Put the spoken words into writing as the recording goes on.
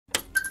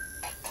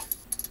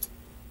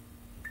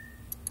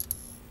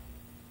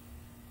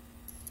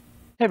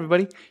Hey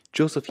everybody,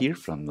 Joseph here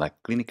from La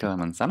Clínica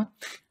Manzana.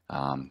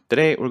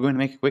 Today we're going to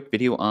make a quick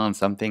video on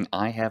something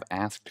I have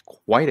asked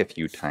quite a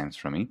few times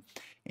from me,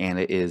 and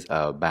it is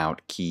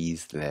about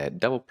keys that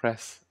double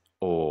press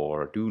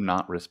or do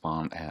not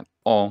respond at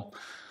all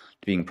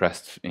to being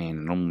pressed in a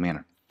normal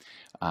manner.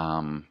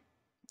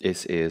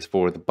 This is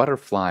for the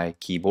butterfly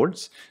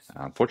keyboards.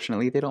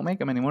 Fortunately, they don't make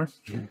them anymore.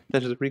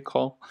 That is a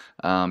recall.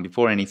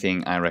 Before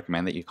anything, I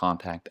recommend that you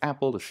contact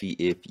Apple to see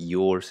if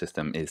your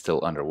system is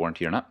still under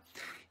warranty or not.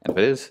 And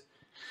if it is,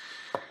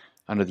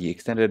 under the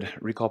extended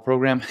recall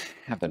program,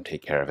 have them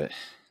take care of it.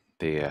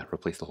 They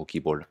replace the whole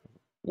keyboard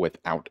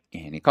without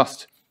any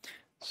cost.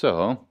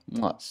 So,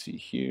 let's see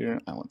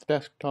here. I want the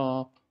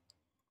desktop.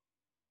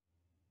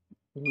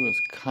 Ooh, it's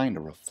kind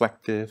of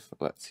reflective.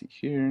 Let's see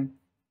here.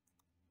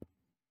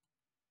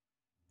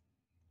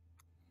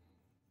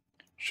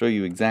 Show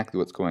you exactly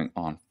what's going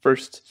on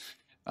first.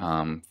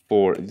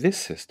 For this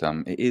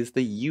system, it is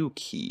the U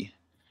key.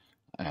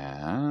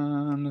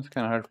 And it's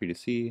kind of hard for you to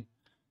see.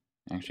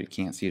 Actually,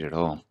 can't see it at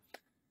all.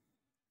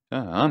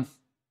 And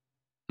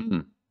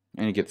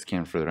you get the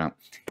camera further out.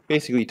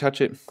 Basically, you touch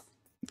it,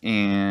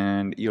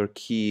 and your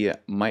key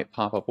might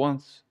pop up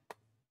once,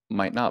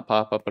 might not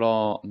pop up at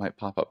all, might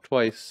pop up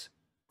twice,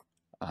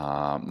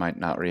 might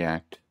not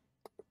react.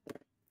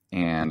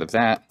 And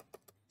that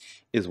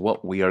is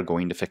what we are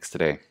going to fix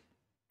today.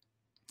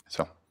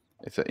 So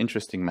it's an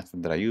interesting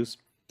method that I use,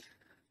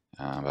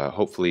 but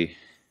hopefully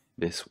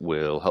this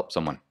will help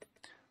someone.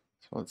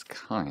 So let's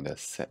kind of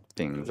set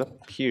things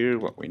up here,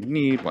 what we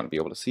need, want to be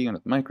able to see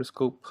under the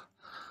microscope.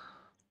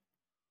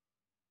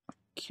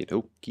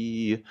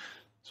 Okie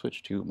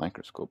switch to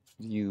microscope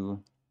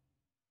view.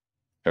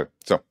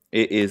 So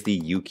it is the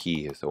U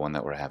key is the one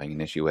that we're having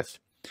an issue with.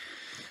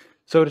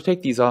 So to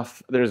take these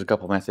off, there's a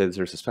couple methods.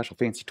 There's a special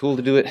fancy tool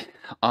to do it.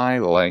 I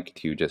like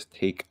to just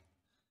take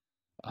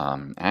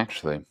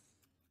actually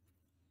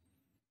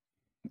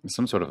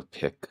some sort of a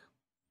pick,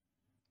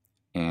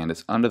 and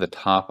it's under the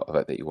top of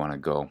it that you want to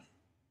go.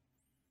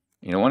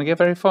 You don't want to get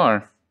very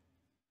far.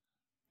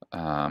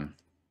 Actually,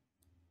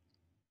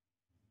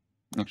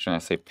 I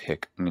say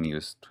pick, I'm going to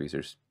use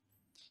tweezers.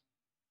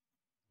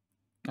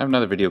 I have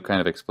another video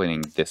kind of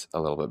explaining this a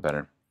little bit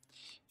better.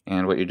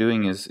 And what you're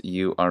doing is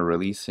you are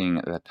releasing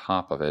the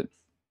top of it,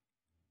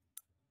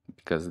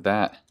 because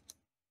that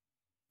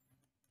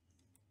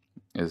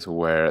is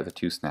where the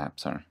two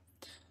snaps are.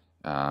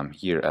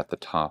 Here at the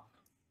top,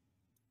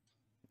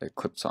 it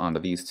clips onto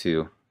these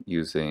two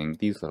using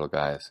these little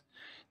guys.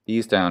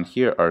 These down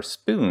here are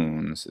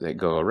spoons that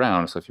go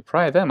around, so if you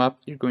pry them up,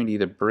 you're going to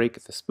either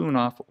break the spoon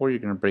off or you're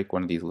going to break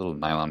one of these little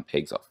nylon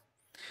pegs off.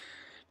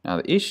 Now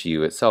the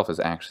issue itself is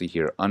actually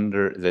here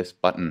under this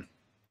button.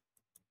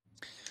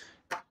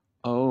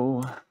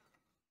 So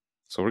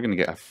we're going to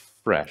get a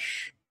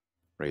fresh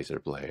razor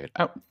blade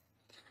out.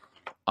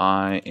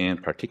 I, in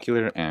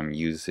particular, am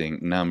using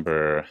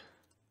number,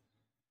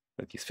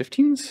 what are these,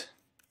 15s?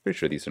 Pretty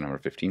sure these are number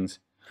 15s.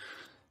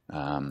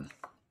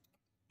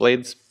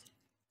 Blades.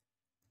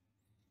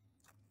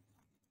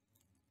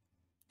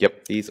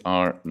 Yep, these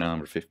are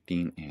number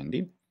 15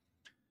 indeed.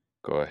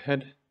 Go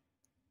ahead.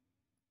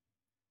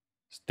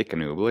 Stick a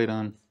new blade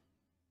on.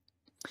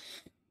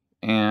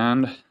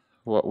 And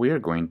what we are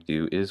going to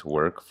do is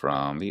work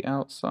from the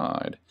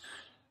outside.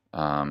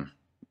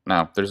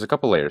 Now, there's a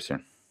couple layers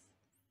here.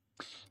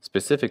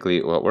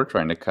 Specifically, what we're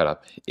trying to cut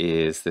up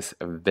is this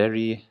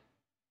very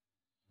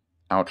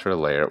outer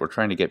layer. We're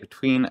trying to get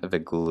between the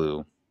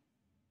glue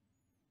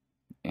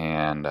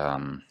and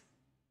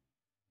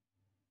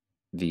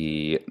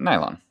the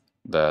nylon,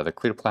 the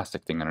clear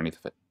plastic thing underneath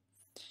of it.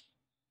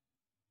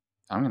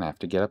 I'm going to have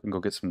to get up and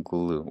go get some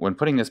glue. When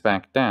putting this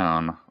back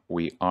down,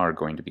 we are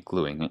going to be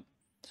gluing it.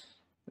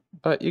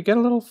 But you get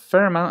a little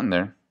fair amount in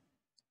there.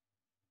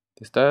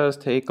 This does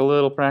take a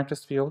little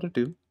practice to be able to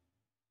do.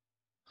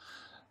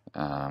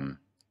 So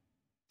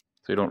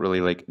you don't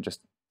really like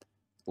just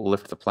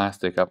lift the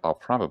plastic up. I'll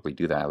probably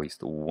do that at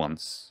least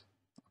once.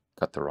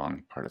 Cut the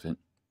wrong part of it.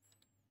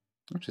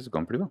 Which is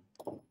going pretty well.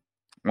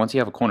 Once you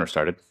have a corner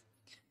started,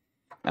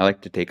 I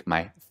like to take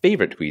my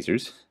favorite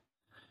tweezers,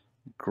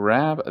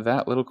 grab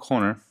that little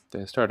corner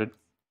that I started,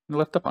 and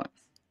lift up on it.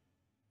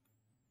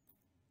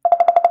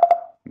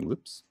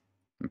 Whoops.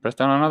 And press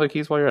down on other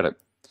keys while you're at it.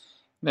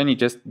 Then you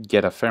just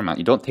get a fair amount.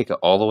 You don't take it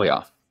all the way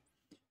off,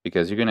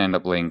 because you're going to end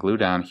up laying glue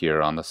down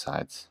here on the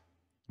sides.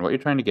 And what you're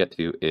trying to get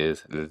to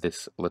is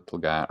this little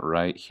guy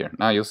right here.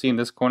 Now you'll see in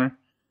this corner,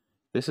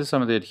 this is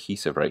some of the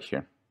adhesive right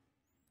here.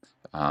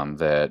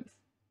 That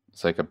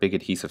it's like a big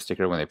adhesive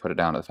sticker when they put it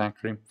down at the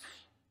factory.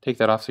 Take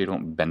that off so you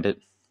don't bend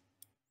it.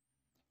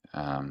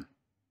 Actually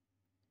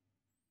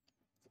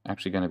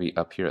going to be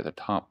up here at the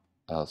top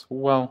as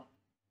well.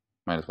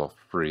 Might as well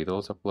free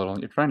those up a little.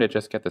 You're trying to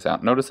just get this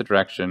out. Notice the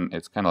direction.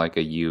 It's kind of like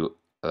a U.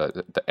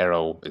 The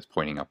arrow is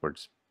pointing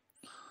upwards.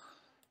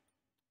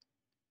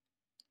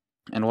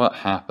 And what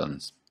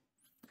happens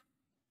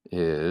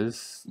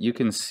is you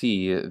can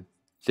see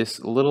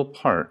this little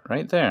part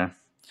right there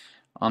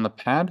on the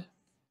pad.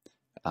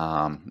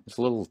 It's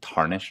a little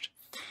tarnished.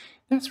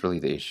 That's really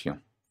the issue.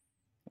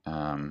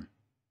 Kind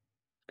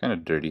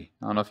of dirty.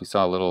 I don't know if you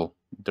saw a little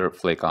dirt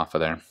flake off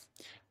of there.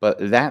 But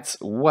that's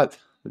what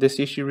this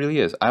issue really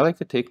is. I like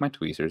to take my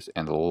tweezers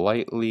and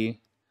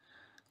lightly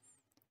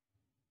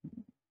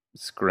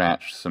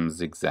scratch some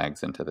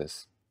zigzags into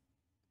this.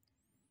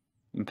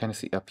 You can kind of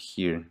see up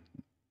here,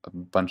 a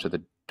bunch of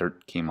the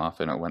dirt came off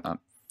and it went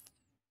up.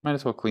 Might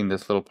as well clean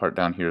this little part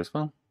down here as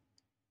well.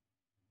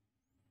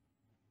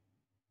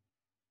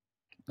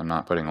 I'm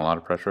not putting a lot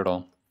of pressure at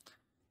all.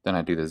 Then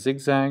I do the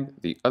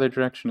zigzag the other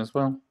direction as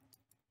well.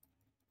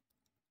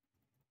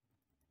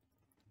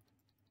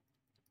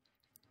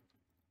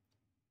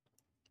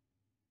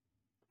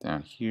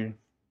 Down here.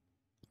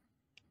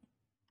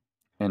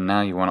 And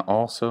now you want to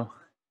also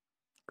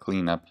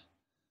clean up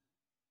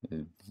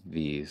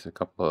these, a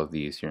couple of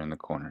these here in the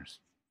corners.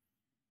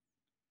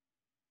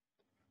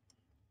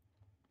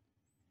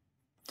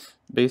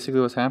 Basically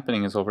what's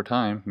happening is over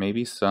time,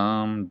 maybe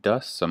some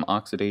dust, some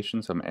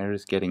oxidation, some air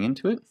is getting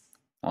into it.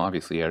 Well,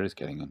 obviously air is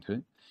getting into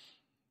it.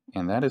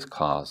 And that is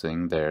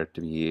causing there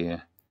to be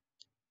a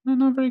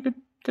not very good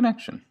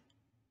connection.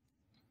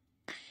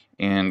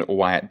 And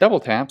why it double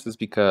taps is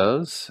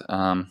because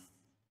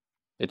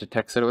it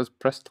detects that it was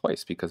pressed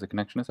twice because the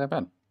connection is that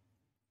bad.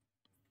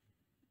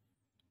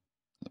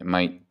 It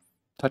might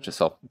touch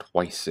itself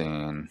twice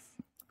in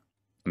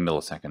a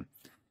millisecond.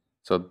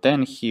 So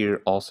then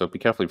here also, be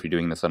careful if you're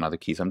doing this on other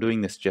keys. I'm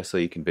doing this just so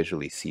you can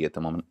visually see at the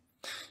moment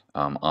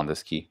on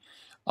this key.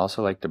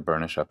 Also like to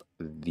burnish up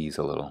these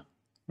a little.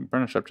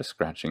 Burnish up, just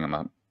scratching them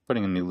up,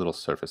 putting a new little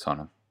surface on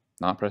them.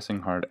 Not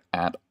pressing hard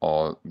at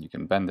all. You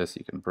can bend this,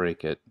 you can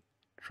break it.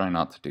 Try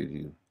not to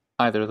do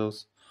either of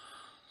those.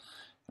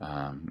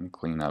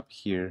 Clean up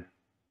here.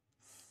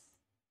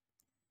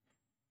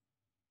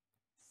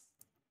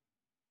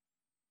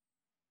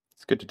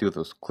 It's good to do with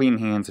those clean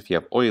hands. If you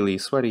have oily,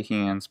 sweaty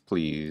hands,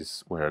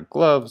 please wear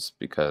gloves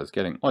because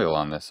getting oil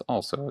on this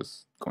also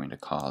is going to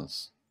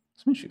cause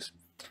some issues.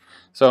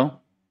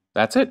 So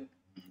that's it.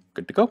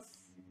 Good to go.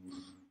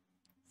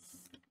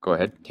 Go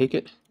ahead, take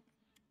it,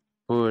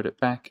 put it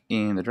back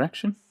in the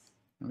direction.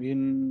 We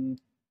can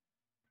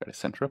try to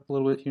center up a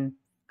little bit here.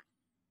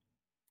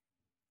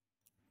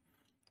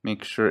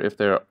 Make sure if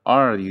there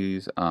are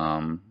these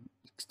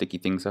sticky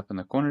things up in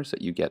the corners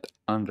that you get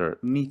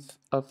underneath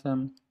of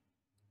them.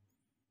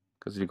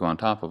 Because if you go on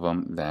top of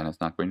them, then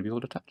it's not going to be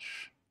able to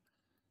touch.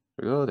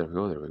 There we go, there we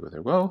go, there we go,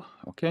 there we go.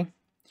 Okay.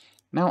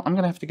 Now I'm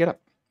going to have to get up.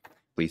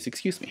 Please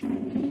excuse me.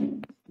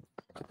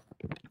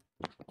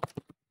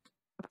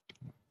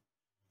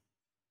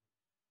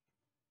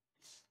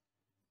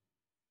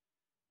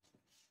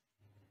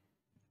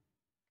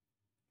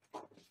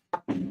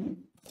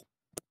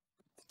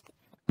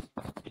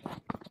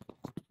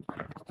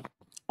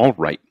 All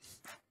right.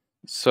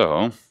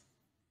 So,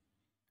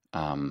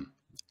 I'm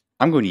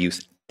going to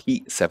use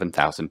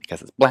T7000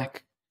 because it's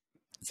black.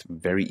 It's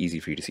very easy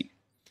for you to see.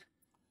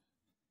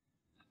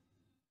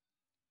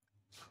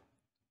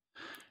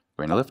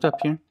 We're going to lift up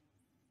here,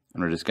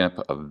 and we're just going to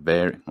put a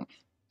very...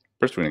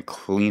 First, we're going to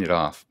clean it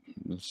off.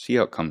 See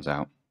how it comes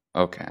out.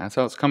 Okay, that's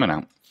how it's coming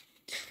out. I'm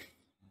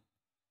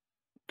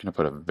going to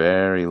put a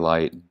very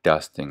light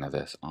dusting of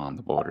this on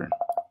the border.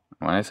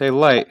 When I say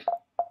light,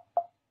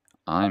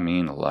 I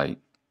mean light.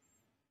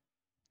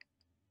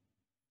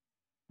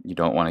 You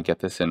don't want to get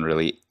this in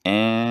really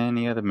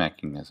any other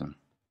mechanism.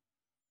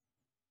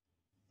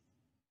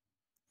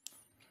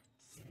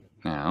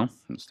 Now,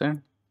 it's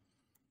there.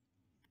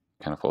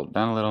 Kind of fold it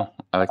down a little.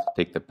 I like to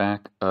take the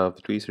back of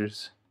the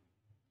tweezers,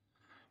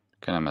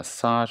 kind of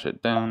massage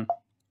it down.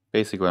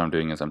 Basically what I'm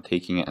doing is I'm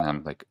taking it and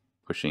I'm like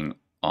pushing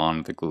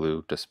on the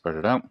glue to spread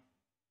it out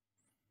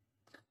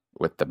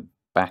with the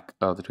back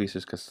of the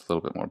tweezers because it's a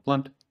little bit more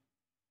blunt.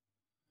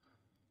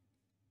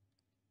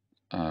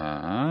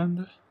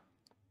 And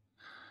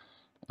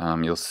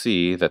you'll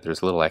see that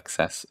there's a little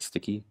excess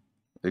sticky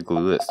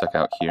glue that stuck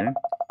out here.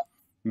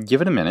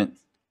 Give it a minute.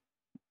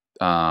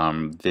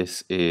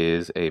 This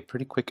is a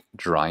pretty quick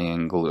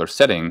drying glue, or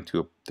setting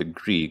to a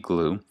degree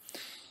glue.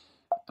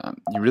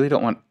 You really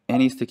don't want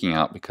any sticking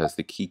out because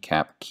the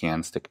keycap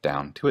can stick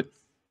down to it.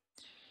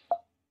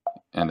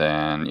 And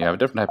then you have a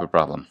different type of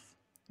problem.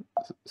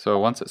 So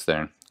once it's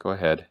there, go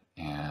ahead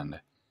and,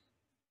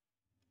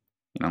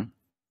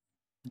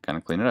 kind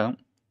of clean it out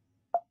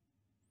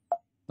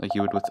like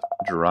you would with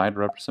dried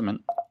rubber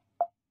cement.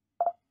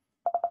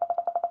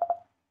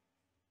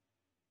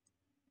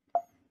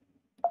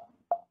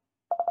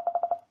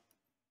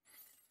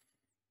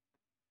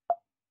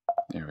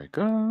 There we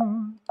go.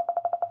 Come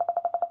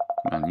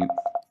on,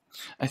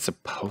 I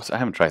suppose, I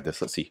haven't tried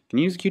this. Let's see. Can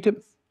you use a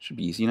Q-tip? Should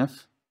be easy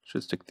enough.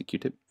 Should stick the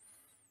Q-tip.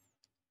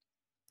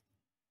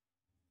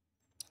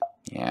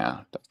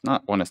 Yeah, does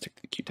not want to stick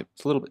to the Q-tip.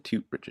 It's a little bit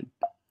too rigid.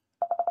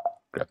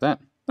 Grab that.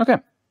 Okay,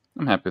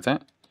 I'm happy with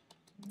that.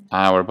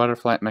 Our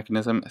butterfly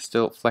mechanism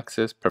still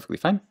flexes perfectly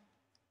fine.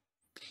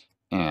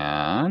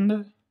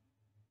 And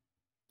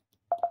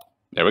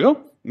there we go.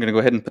 I'm going to go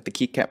ahead and put the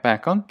keycap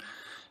back on.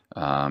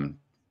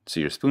 So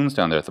your spoon's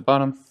down there at the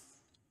bottom.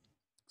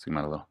 So you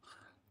might a little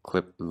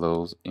clip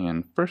those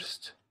in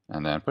first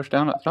and then push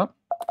down at the top.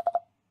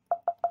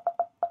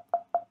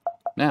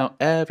 Now,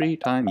 every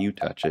time you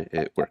touch it,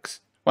 it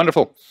works.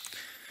 Wonderful.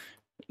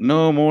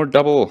 No more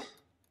double.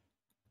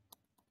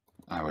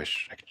 I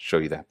wish I could show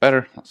you that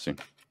better. Let's see.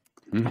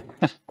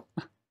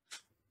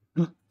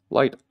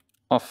 Light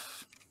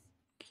off.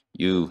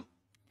 You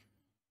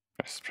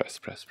press, press,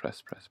 press,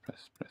 press, press,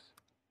 press, press.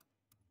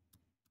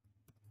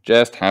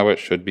 Just how it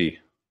should be.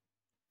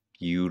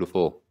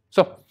 Beautiful.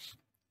 So,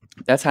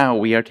 that's how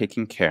we are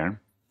taking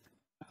care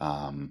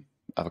of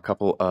a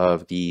couple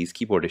of these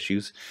keyboard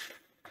issues.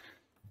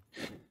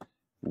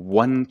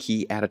 One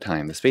key at a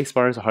time. The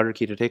spacebar is a harder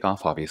key to take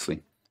off,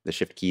 obviously. The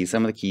shift keys,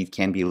 some of the keys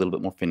can be a little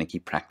bit more finicky.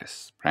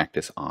 Practice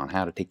on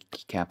how to take a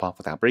keycap off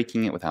without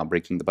breaking it, without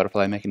breaking the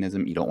butterfly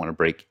mechanism. You don't want to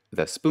break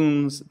the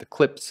spoons, the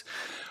clips,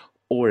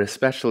 or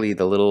especially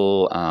the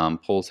little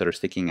poles that are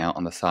sticking out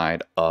on the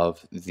side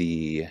of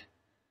the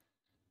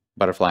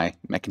butterfly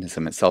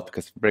mechanism itself,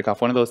 because if you break off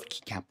one of those, the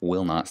keycap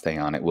will not stay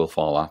on. It will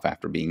fall off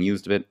after being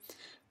used a bit.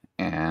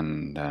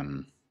 And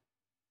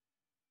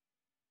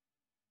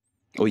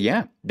well,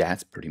 yeah,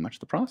 that's pretty much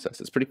the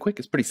process. It's pretty quick.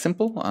 It's pretty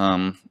simple.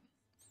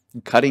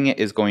 Cutting it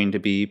is going to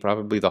be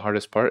probably the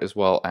hardest part, as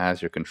well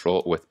as your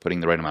control with putting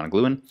the right amount of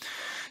glue in.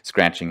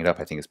 Scratching it up,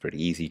 I think, is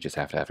pretty easy. You just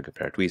have to have a good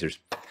pair of tweezers.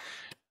 I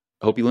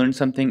hope you learned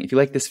something. If you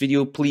like this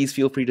video, please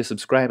feel free to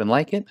subscribe and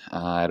like it.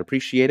 I'd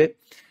appreciate it.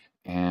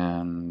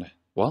 And,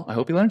 well, I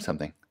hope you learned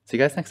something. See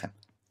you guys next time.